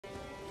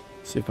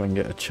See if I can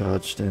get a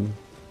charged in.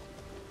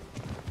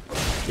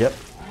 Yep.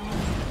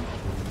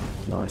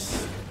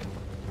 Nice.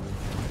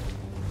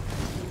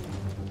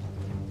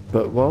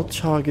 But while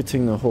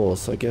targeting the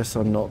horse, I guess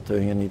I'm not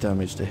doing any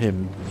damage to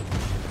him.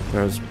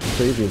 Whereas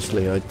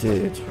previously I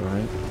did,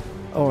 right?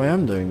 Oh, I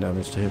am doing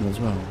damage to him as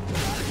well.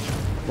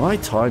 My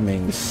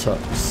timing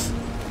sucks.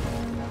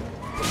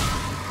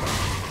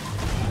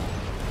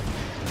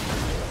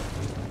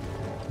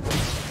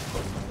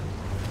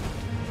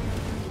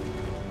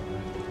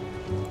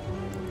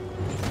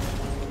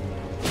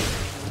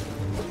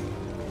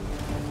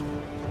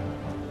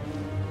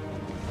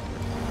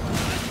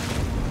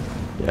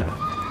 Yeah,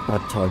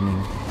 bad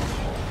timing.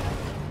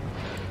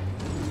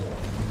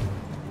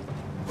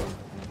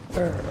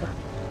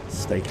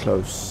 Stay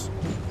close.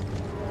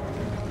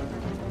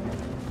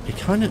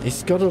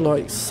 He's got a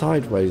like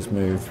sideways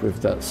move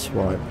with that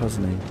swipe,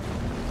 hasn't he?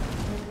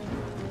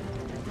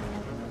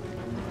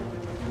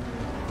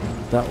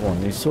 That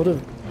one, he's sort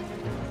of...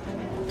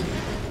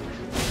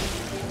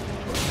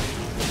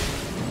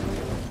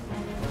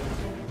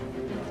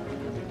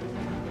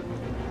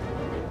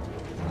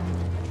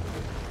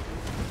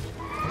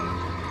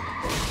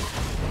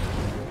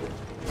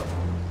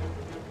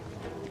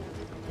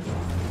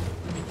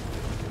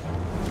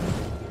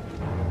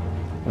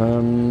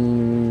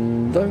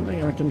 don't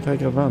think I can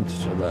take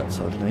advantage of that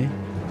suddenly.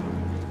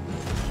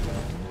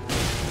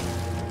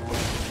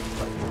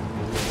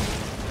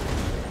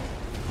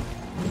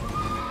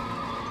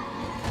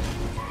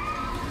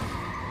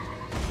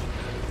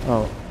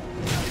 Oh.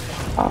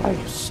 Ah,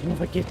 you son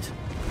of a git.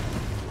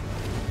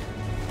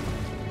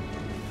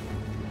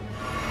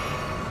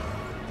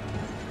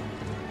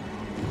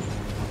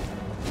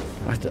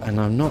 And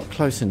I'm not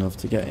close enough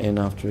to get in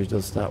after he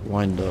does that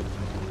wind up.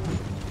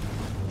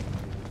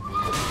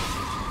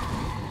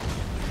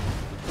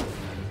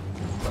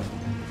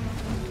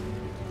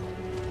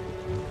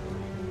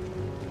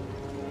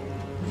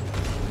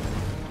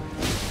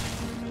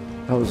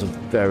 That was a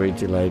very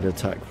delayed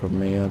attack from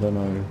me. I don't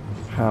know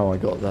how I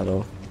got that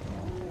off.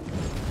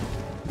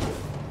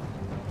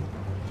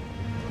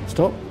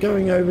 Stop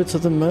going over to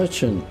the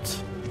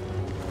merchant.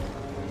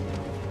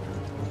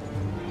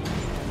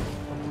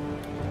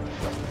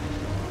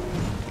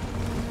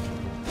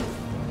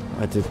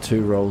 I did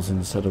 2 rolls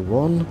instead of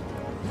 1.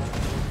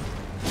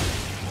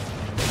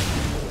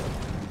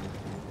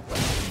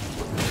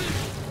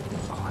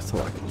 Oh, I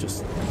thought I could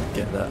just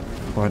get that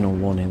final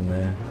 1 in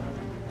there.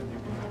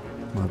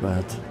 My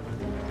bad.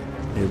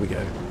 Here we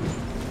go.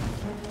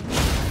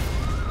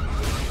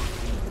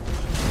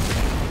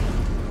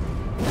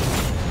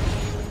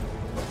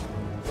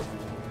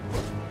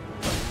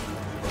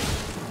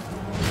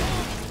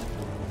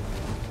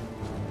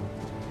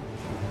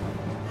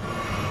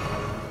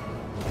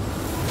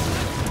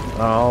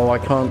 Oh, I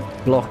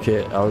can't block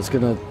it. I was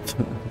gonna...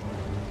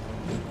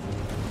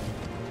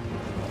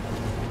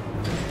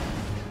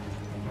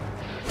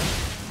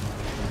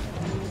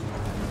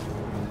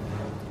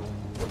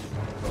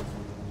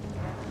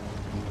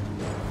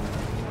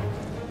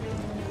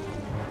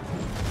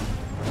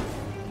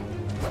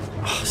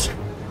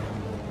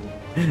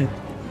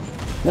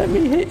 Let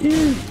me hit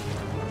you!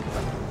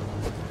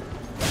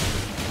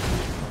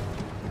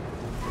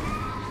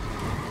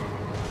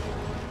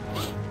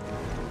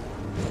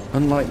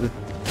 Unlike the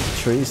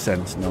tree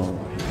sentinel,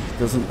 it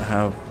doesn't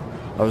have...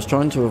 I was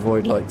trying to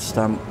avoid like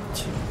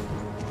stamped...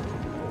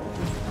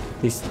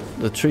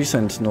 The tree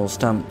sentinel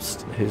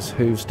stamps his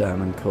hooves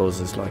down and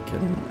causes like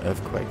an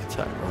earthquake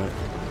attack, right?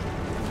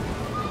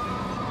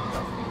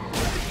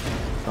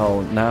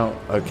 Oh, now...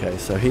 Okay,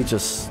 so he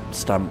just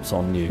stamps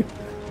on you.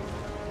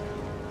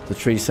 The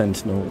tree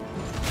sentinel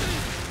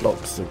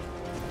blocks the...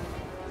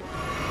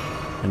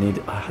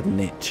 I had an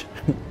itch.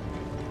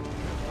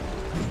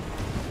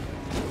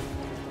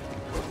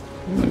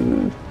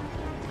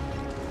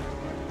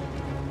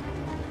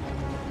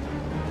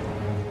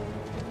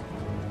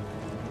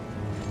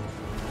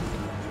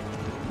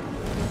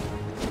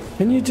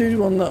 Can you do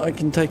one that I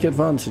can take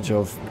advantage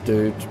of,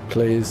 dude,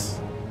 please?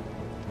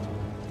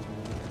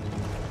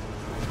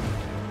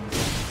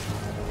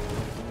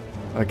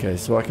 Okay,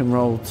 so I can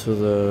roll to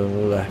the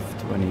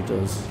left when he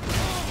does.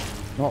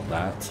 Not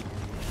that.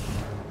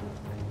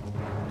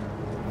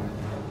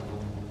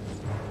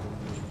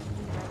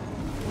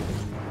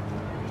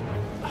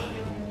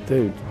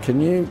 Dude,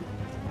 can you...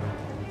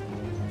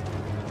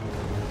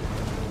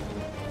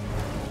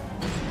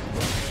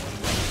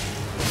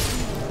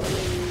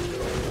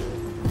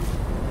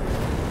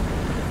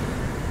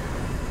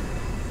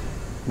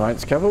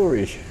 Knight's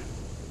Cavalry.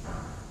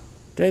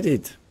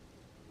 Deaded.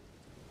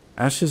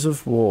 Ashes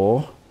of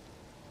War,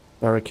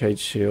 Barricade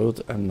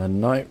Shield, and the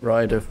Knight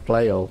Rider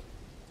Flail.